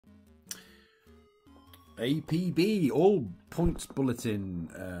APB, all points bulletin,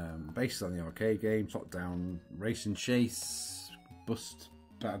 based on the arcade game, top down, race and chase, bust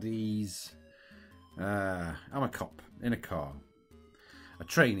baddies. I'm a cop in a car, a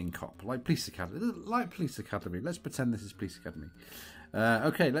training cop, like Police Academy. Let's pretend this is Police Academy.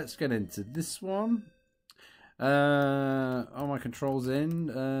 Okay, let's get into this one. Are my controls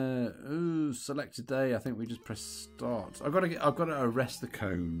in? Ooh, select today. I think we just press start. I've got to arrest the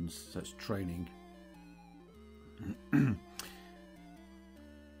cones. So it's training.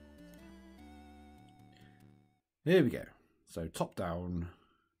 Here we go. So top down.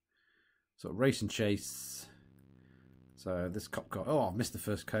 So race and chase. So this cop car. Oh, I've missed the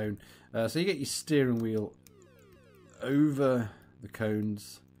first cone. So you get your steering wheel over the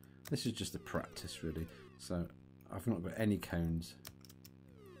cones. This is just a practice, really. So I've not got any cones.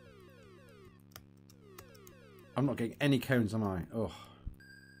 I'm not getting any cones, am I? Oh,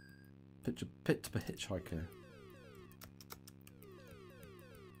 pit to a hitchhiker.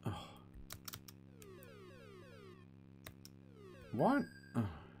 Oh, what? Oh.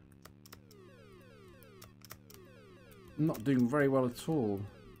 I'm not doing very well at all.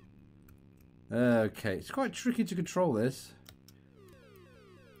 Okay, it's quite tricky to control this.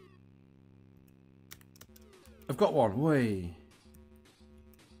 I've got one. Way.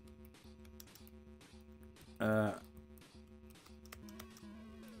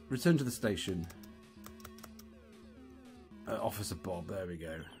 Return to the station. Officer Bob. There we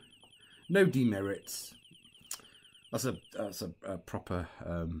go. No demerits. That's a proper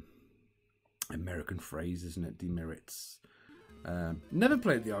American phrase, isn't it? Demerits. Never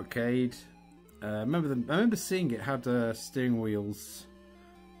played the arcade. I remember seeing it had steering wheels,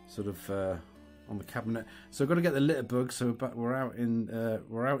 sort of. On the cabinet, so I've got to get the litter bug. So we're out in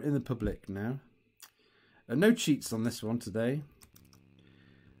the public now. No cheats on this one today.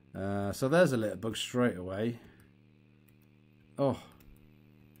 So there's a litter bug straight away. Oh,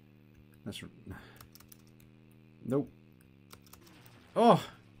 that's nope. Oh,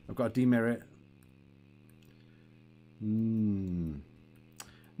 I've got a demerit. Now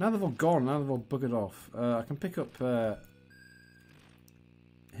they've all gone. Now they've all buggered off. I can pick up.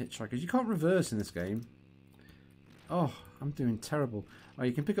 Hitchhikers. You can't reverse in this game. Oh, I'm doing terrible. Oh,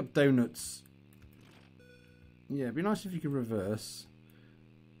 you can pick up donuts. Yeah, it'd be nice if you could reverse.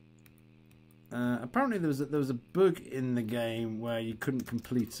 Apparently there was a bug in the game where you couldn't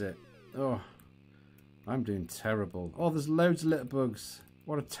complete it. Oh, I'm doing terrible. Oh, there's loads of litter bugs.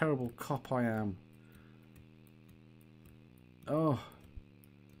 What a terrible cop I am. Oh,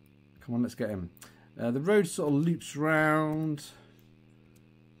 come on, let's get him. The road sort of loops round.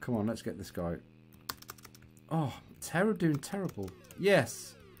 Come on, let's get this guy. Oh, doing terrible.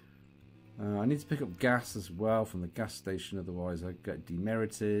 Yes. I need to pick up gas as well from the gas station, otherwise I get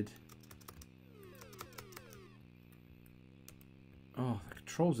demerited. Oh, the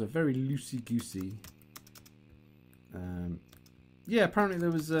controls are very loosey-goosey. Yeah, apparently there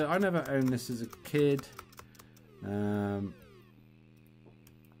was... I never owned this as a kid. I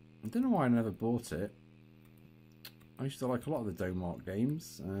don't know why I never bought it. I used to like a lot of the Domark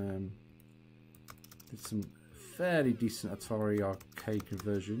games. Did some fairly decent Atari arcade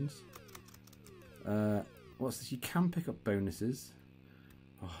conversions. What's this? You can pick up bonuses.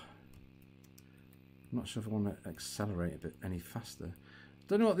 Oh, I'm not sure if I want to accelerate a bit any faster.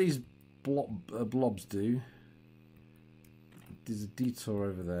 Don't know what these blobs do. There's a detour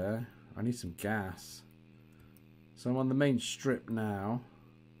over there. I need some gas. So I'm on the main strip now.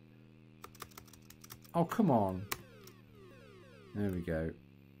 Oh, come on. There we go.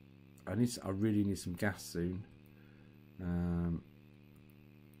 I really need some gas soon.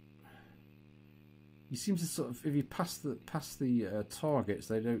 You seem to sort of, if you pass the targets,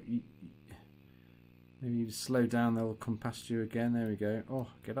 they don't. Maybe you just slow down, they'll come past you again. There we go. Oh,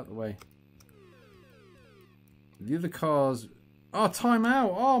 get out the way. The other cars. Oh, time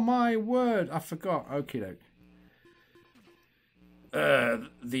out. Oh my word! I forgot. Okie doke.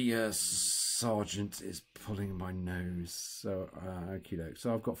 The sergeant is pulling my nose. So, okie doke.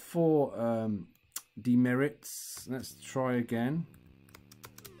 So I've got 4 demerits. Let's try again.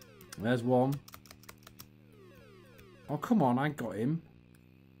 There's one. Oh, come on. I got him.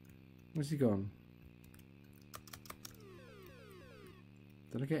 Where's he gone?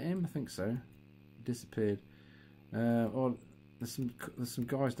 Did I get him? I think so. He disappeared. Oh, there's some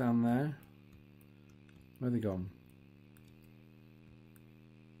guys down there. Where are they gone?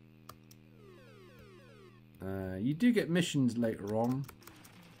 You do get missions later on.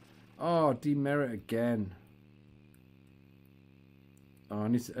 Oh, demerit again. Oh, I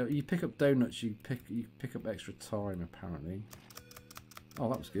need to, you pick up donuts. You pick up extra time apparently. Oh,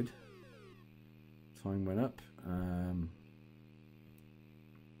 that was good. Time went up.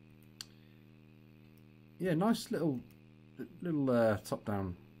 Yeah, nice little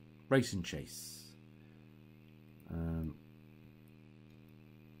top-down racing chase.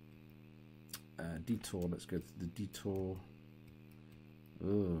 Detour. Let's go to the detour.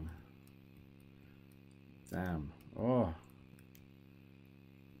 Oh, damn! Oh.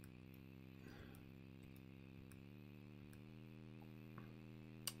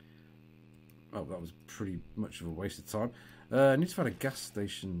 Oh, that was pretty much of a waste of time. I need to find a gas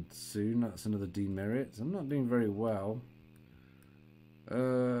station soon. That's another demerit. I'm not doing very well.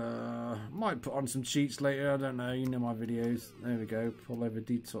 Might put on some cheats later. I don't know. You know my videos. There we go. Pull over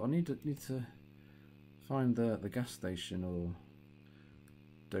detour. I need to find the gas station or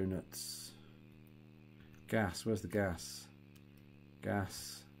donuts. Gas. Where's the gas?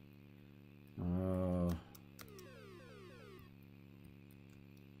 Gas. Oh.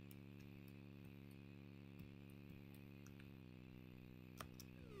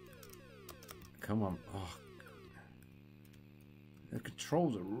 Come on. Oh. The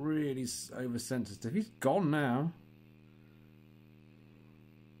controls are really oversensitive. He's gone now.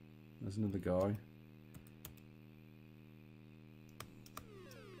 There's another guy.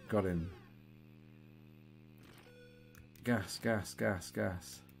 Got him. Gas, gas, gas,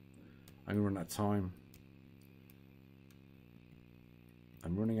 gas. I'm gonna run out of time.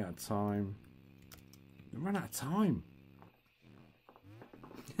 I'm running out of time. I'm running out of time.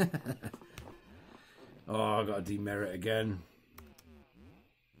 Oh, I got a demerit again.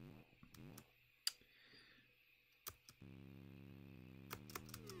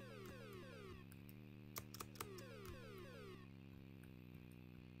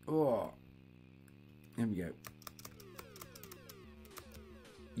 Oh, here we go.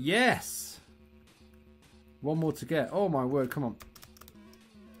 Yes! One more to get. Oh my word, come on.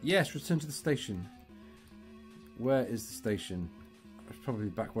 Yes, return to the station. Where is the station? It's probably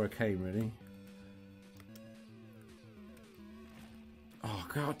back where I came, really. Oh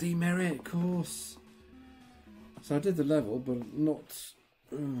god, demerit, of course. So I did the level, but not...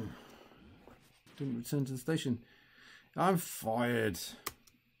 didn't return to the station. I'm fired.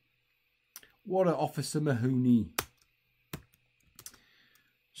 What an Officer Mahoney.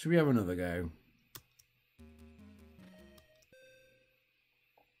 Should we have another go?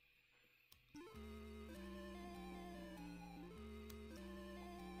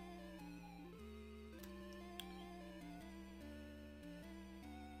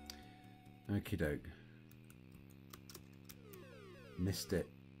 Okie doke. Missed it.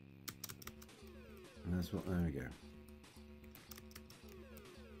 And that's what, there we go.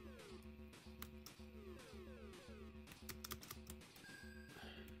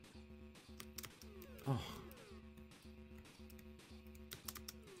 Oh.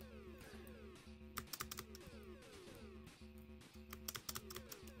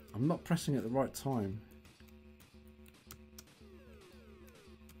 I'm not pressing at the right time.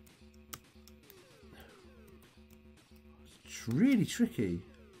 It's really tricky.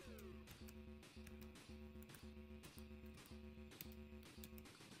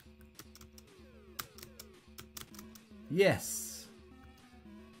 Yes.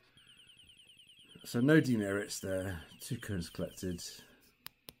 So no demerits there. 2 coins collected.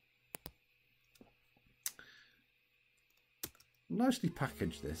 Nicely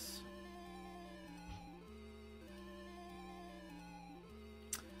packaged this.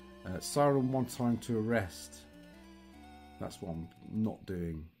 Siren 1 time to arrest. That's what I'm not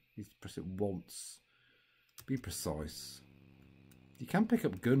doing. You press it once. Be precise. You can pick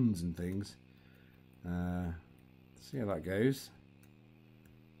up guns and things. See how that goes.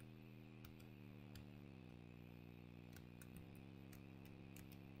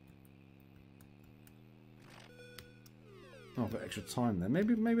 Oh, I've got extra time there.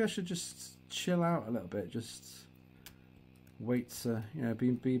 Maybe I should just chill out a little bit. Just wait to, you know, be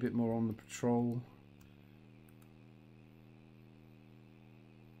a bit more on the patrol.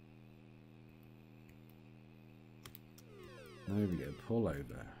 There we go. Pull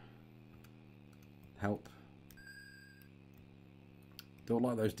over. Help. Don't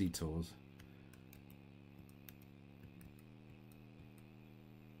like those detours.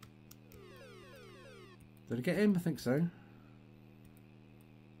 Did I get him? I think so.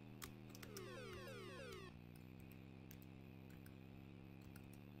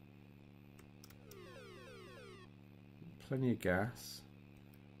 Plenty of gas.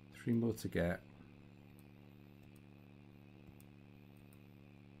 3 more to get.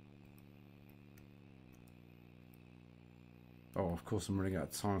 Oh, of course I'm running out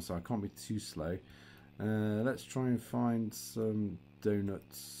of time, so I can't be too slow. Let's try and find some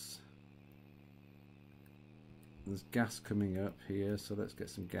donuts. There's gas coming up here, so let's get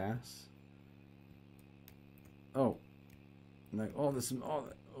some gas. Oh. No, oh, there's some... Oh.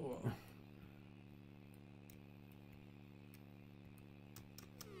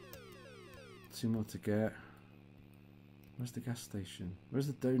 Two more to get. Where's the gas station? Where's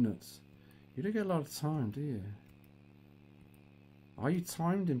the donuts? You don't get a lot of time, do you? Are you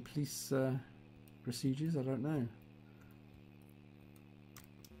timed in police procedures? I don't know.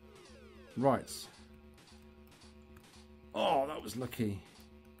 Right. Oh, that was lucky.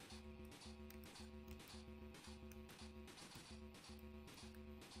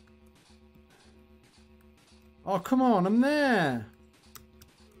 Oh, come on, I'm there.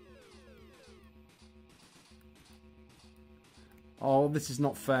 Oh, this is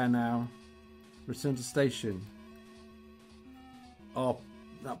not fair now. Return to station. Oh,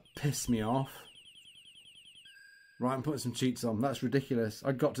 that pissed me off. Right, I'm putting some cheats on. That's ridiculous.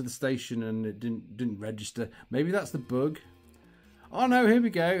 I got to the station and it didn't register. Maybe that's the bug. Oh no, here we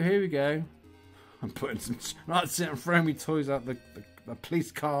go, here we go. I'm putting some... Right, that's it, I'm throwing my toys out the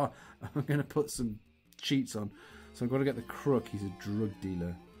police car. I'm going to put some cheats on. So I've got to get the crook. He's a drug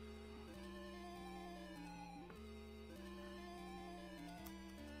dealer.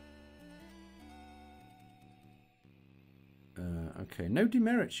 Okay, no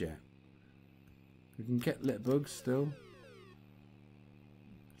demerits yet. We can get lit bugs still.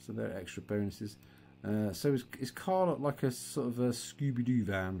 So they're extra bonuses. So his car looked like a sort of a Scooby-Doo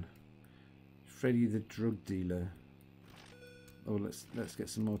van. Freddy the drug dealer. Oh, let's get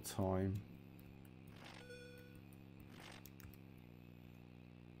some more time.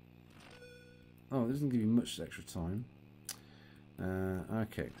 Oh, it doesn't give you much extra time.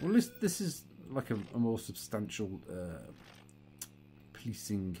 Okay, well this is like a more substantial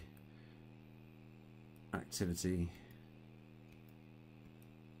policing activity.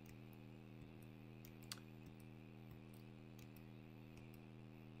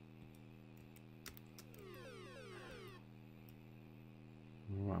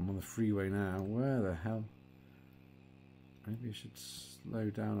 Alright, I'm on the freeway now. Where the hell? Maybe I should slow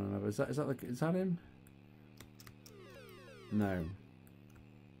down another. Is that him? No.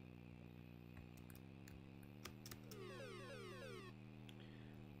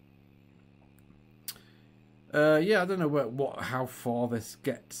 Yeah, I don't know how far this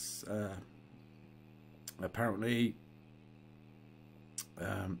gets. Apparently,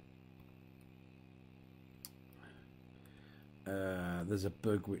 there's a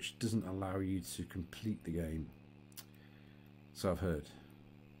bug which doesn't allow you to complete the game. So I've heard.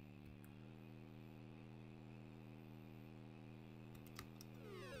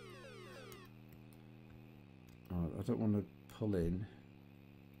 Oh, I don't want to pull in.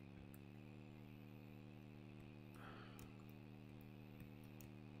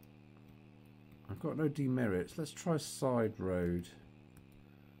 I've got no demerits. Let's try side road.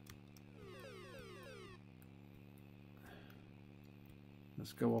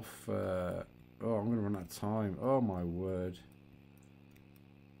 Let's go off. Oh, I'm going to run out of time. Oh my word.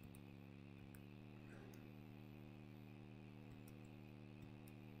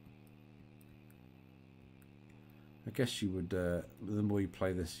 I guess you would, the more you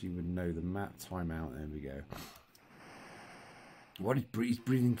play this, you would know the map timeout. There we go. What, he's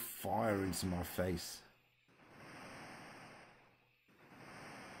breathing fire into my face.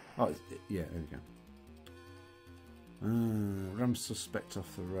 Oh, yeah, there we go. Ram suspect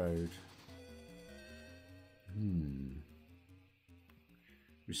off the road.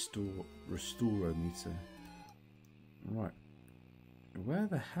 Restorometer. Right. Where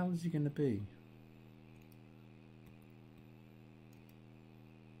the hell is he going to be?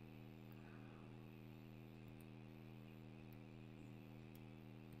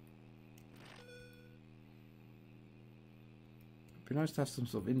 It'd be nice to have some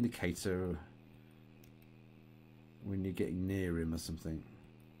sort of indicator when you're getting near him or something.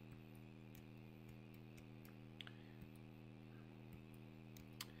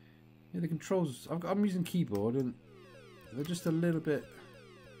 Yeah, the controls, I'm using keyboard and they're just a little bit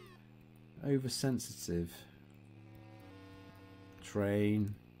oversensitive.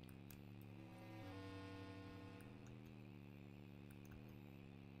 Train.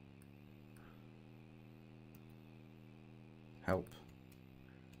 Help.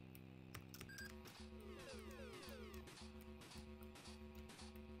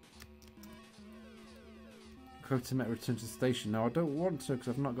 Code to return to the station. Now I don't want to because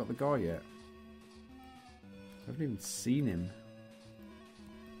I've not got the guy yet. I haven't even seen him.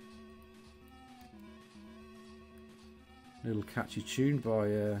 Little catchy tune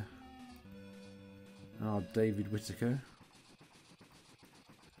by David Whittaker.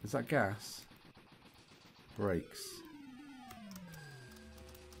 Is that gas? Brakes.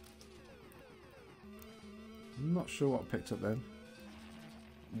 I'm not sure what I picked up then.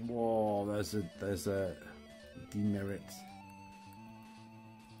 Whoa, there's a demerit.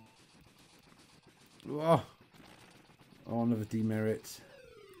 Whoa. Oh, another demerit.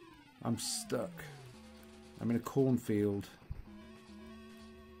 I'm stuck. I'm in a cornfield.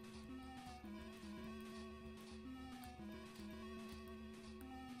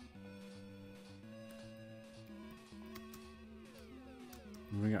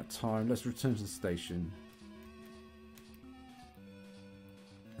 Running out of time. Let's return to the station.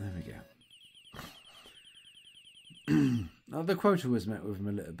 There we go. Oh, the quota was met with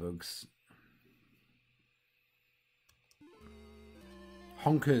my litter bugs.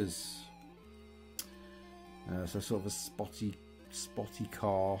 Honkers. So sort of a spotty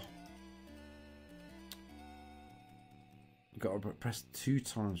car. Got to press 2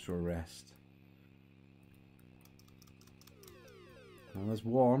 times for arrest. And there's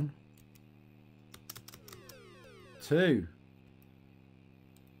 1, 2.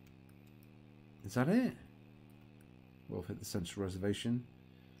 Is that it? We'll hit the central reservation.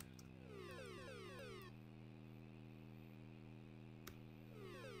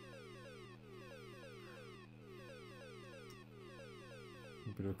 A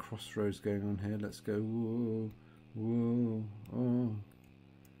bit of a crossroads going on here. Let's go. Whoa, whoa, oh.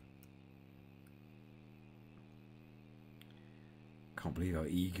 Can't believe how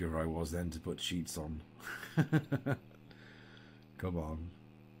eager I was then to put cheats on. Come on.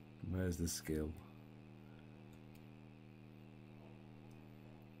 Where's the skill?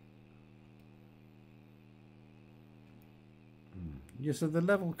 Yeah, so the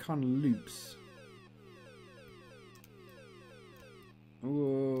level kind of loops.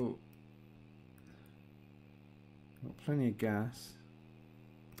 Whoa. Got plenty of gas.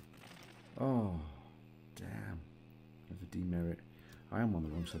 Oh, damn. There's a demerit. I am on the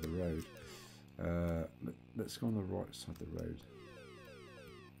wrong side of the road. Let's go on the right side of the road.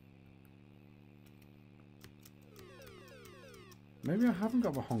 Maybe I haven't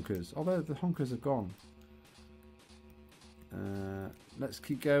got my honkers. Although the honkers are gone. Let's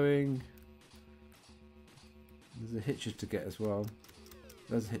keep going. There's a hitcher to get as well.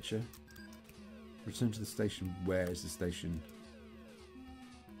 There's a hitcher. Return to the station. Where is the station?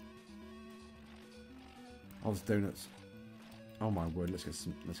 Oh, there's donuts. Oh my word! Let's get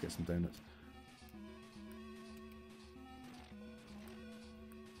some donuts.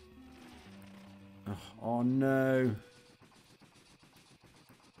 Oh no!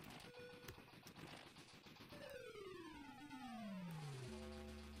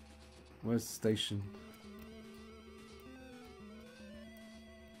 Where's the station?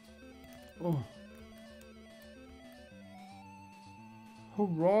 Oh!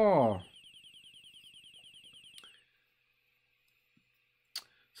 Hurrah!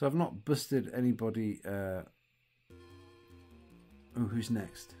 So I've not busted anybody. Oh, who's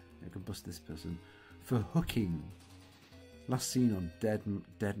next? I can bust this person for hooking. Last seen on Dead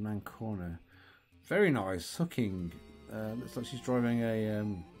Man Corner. Very nice hooking. Looks like she's driving a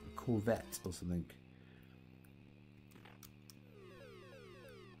Corvette or something.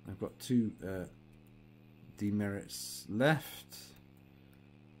 I've got 2 demerits left,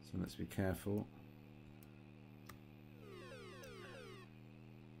 so let's be careful.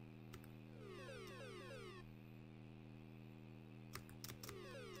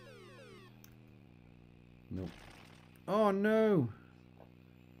 Nope. Oh no!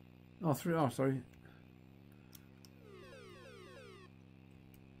 Oh, 3. Oh, sorry.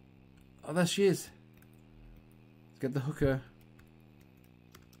 Oh, there she is. Let's get the hooker.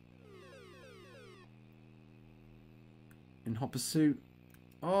 In hot pursuit.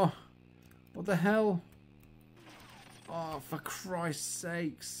 Oh, what the hell? Oh, for Christ's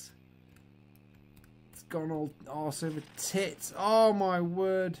sakes. It's gone all arse over tits. Oh, my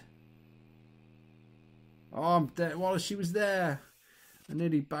word. Oh, I'm dead. While she was there, I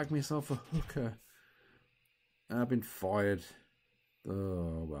nearly bagged myself a hooker. I've been fired.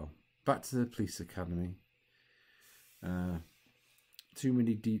 Oh, well. Back to the police academy. Too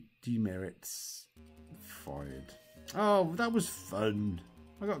many demerits. Fired. Oh, that was fun.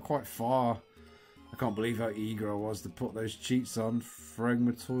 I got quite far. I can't believe how eager I was to put those cheats on. Throwing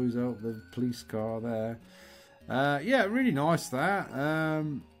my toys out the police car there. Yeah, really nice that.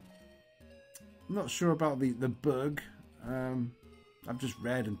 Not sure about the bug. I've just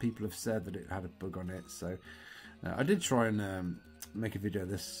read and people have said that it had a bug on it. So I did try and make a video of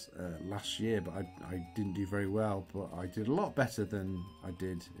this last year, but I didn't do very well. But I did a lot better than I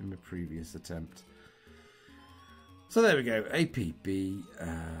did in my previous attempt. So there we go, APB,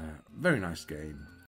 very nice game.